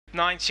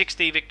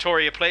960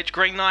 Victoria Pledge.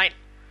 Green light.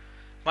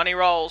 Money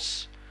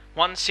rolls.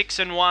 1, 6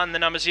 and 1. The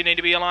numbers you need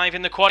to be alive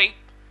in the quaddy.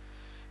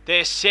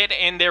 They're set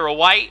and they're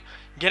away.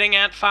 Getting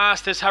out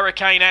fast as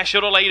Hurricane Ash.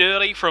 It'll lead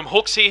early from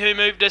Hooksy, who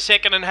moved to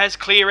second and has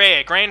clear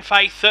air. Grand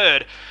Faith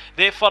third.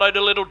 They're followed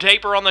a little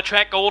deeper on the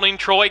track, all in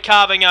Troy,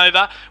 carving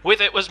over.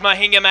 With it was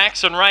Mahinga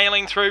Max and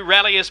railing through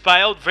Rallius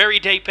Bale. Very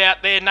deep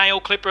out there,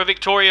 Nail Clipper,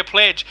 Victoria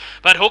Pledge.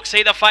 But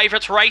Hooksy, the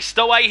favourites, raced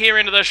away here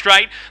into the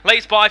straight.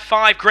 Leads by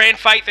 5. Grand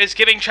Faith is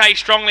giving chase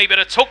strongly, but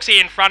it's Hooksy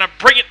in front. A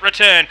brilliant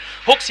return.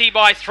 Hooksy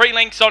by 3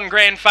 lengths on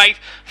Grand Faith.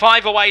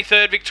 5 away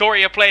third,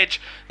 Victoria Pledge.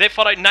 They're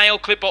followed Nail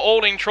Clipper,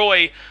 all in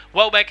Troy.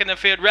 Well back in the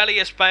field,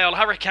 Rallius Bale,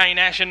 Hurricane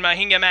Ash and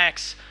Mahinga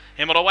Max.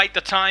 And we'll await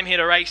the time here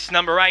to race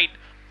number 8.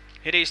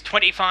 It is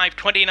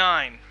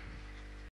 25:29.